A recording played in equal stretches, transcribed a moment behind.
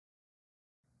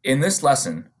In this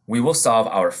lesson, we will solve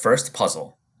our first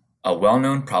puzzle, a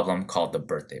well-known problem called the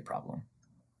birthday problem.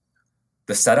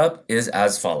 The setup is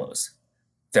as follows.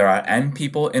 There are n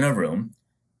people in a room,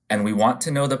 and we want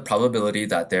to know the probability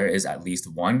that there is at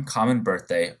least one common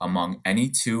birthday among any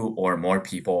two or more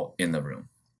people in the room.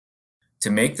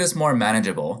 To make this more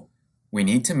manageable, we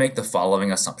need to make the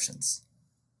following assumptions.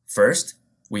 First,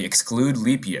 we exclude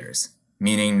leap years,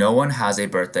 meaning no one has a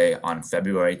birthday on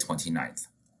February 29th.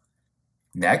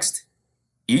 Next,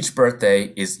 each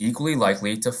birthday is equally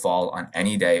likely to fall on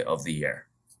any day of the year.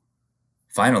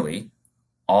 Finally,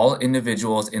 all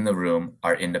individuals in the room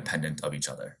are independent of each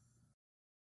other.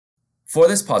 For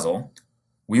this puzzle,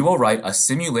 we will write a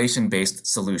simulation-based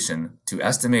solution to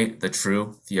estimate the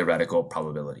true theoretical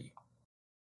probability.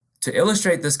 To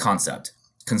illustrate this concept,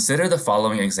 consider the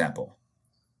following example.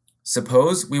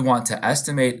 Suppose we want to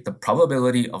estimate the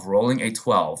probability of rolling a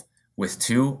 12 with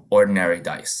two ordinary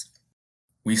dice.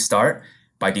 We start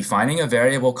by defining a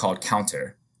variable called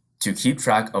counter to keep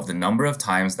track of the number of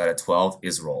times that a 12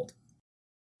 is rolled.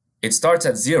 It starts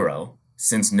at 0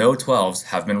 since no 12s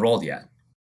have been rolled yet.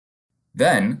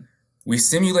 Then, we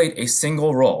simulate a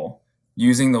single roll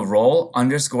using the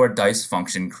roll_dice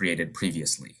function created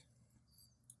previously.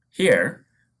 Here,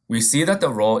 we see that the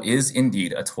roll is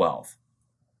indeed a 12.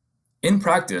 In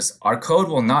practice, our code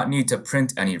will not need to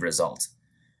print any result.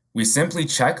 We simply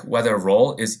check whether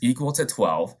roll is equal to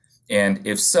 12, and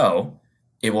if so,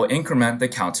 it will increment the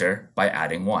counter by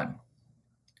adding 1.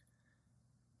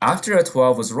 After a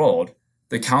 12 was rolled,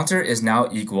 the counter is now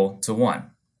equal to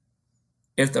 1.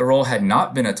 If the roll had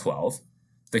not been a 12,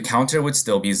 the counter would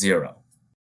still be 0.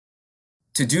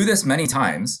 To do this many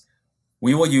times,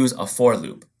 we will use a for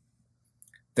loop.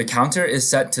 The counter is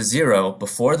set to 0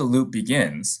 before the loop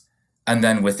begins, and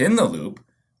then within the loop,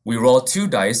 we roll 2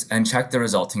 dice and check the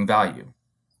resulting value.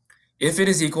 If it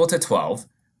is equal to 12,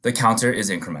 the counter is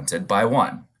incremented by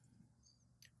 1.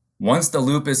 Once the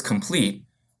loop is complete,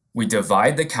 we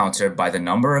divide the counter by the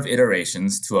number of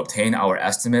iterations to obtain our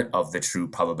estimate of the true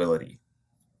probability.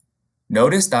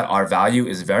 Notice that our value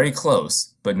is very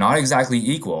close, but not exactly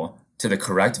equal to the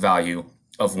correct value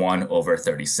of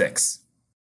 1/36.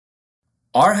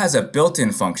 R has a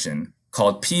built-in function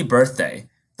called pbirthday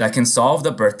that can solve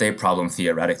the birthday problem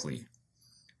theoretically.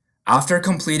 After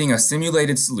completing a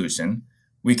simulated solution,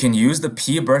 we can use the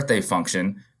pbirthday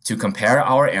function to compare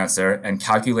our answer and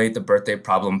calculate the birthday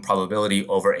problem probability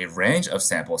over a range of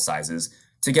sample sizes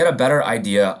to get a better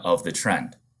idea of the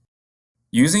trend.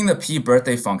 Using the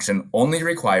pbirthday function only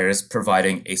requires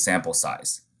providing a sample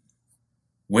size.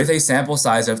 With a sample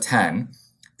size of 10,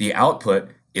 the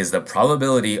output is the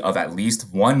probability of at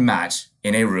least one match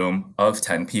in a room of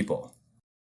 10 people.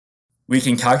 We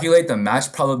can calculate the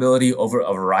match probability over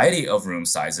a variety of room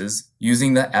sizes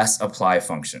using the sapply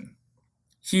function.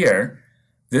 Here,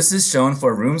 this is shown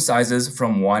for room sizes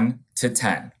from 1 to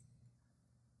 10.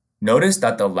 Notice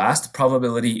that the last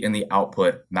probability in the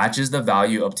output matches the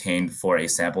value obtained for a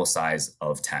sample size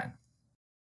of 10.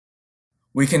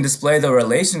 We can display the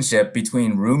relationship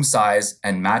between room size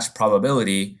and match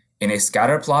probability in a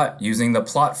scatter plot using the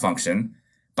plot function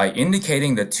by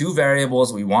indicating the two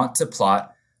variables we want to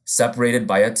plot separated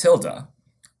by a tilde,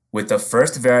 with the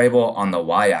first variable on the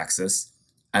y-axis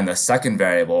and the second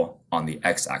variable on the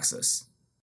x-axis.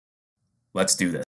 Let's do this.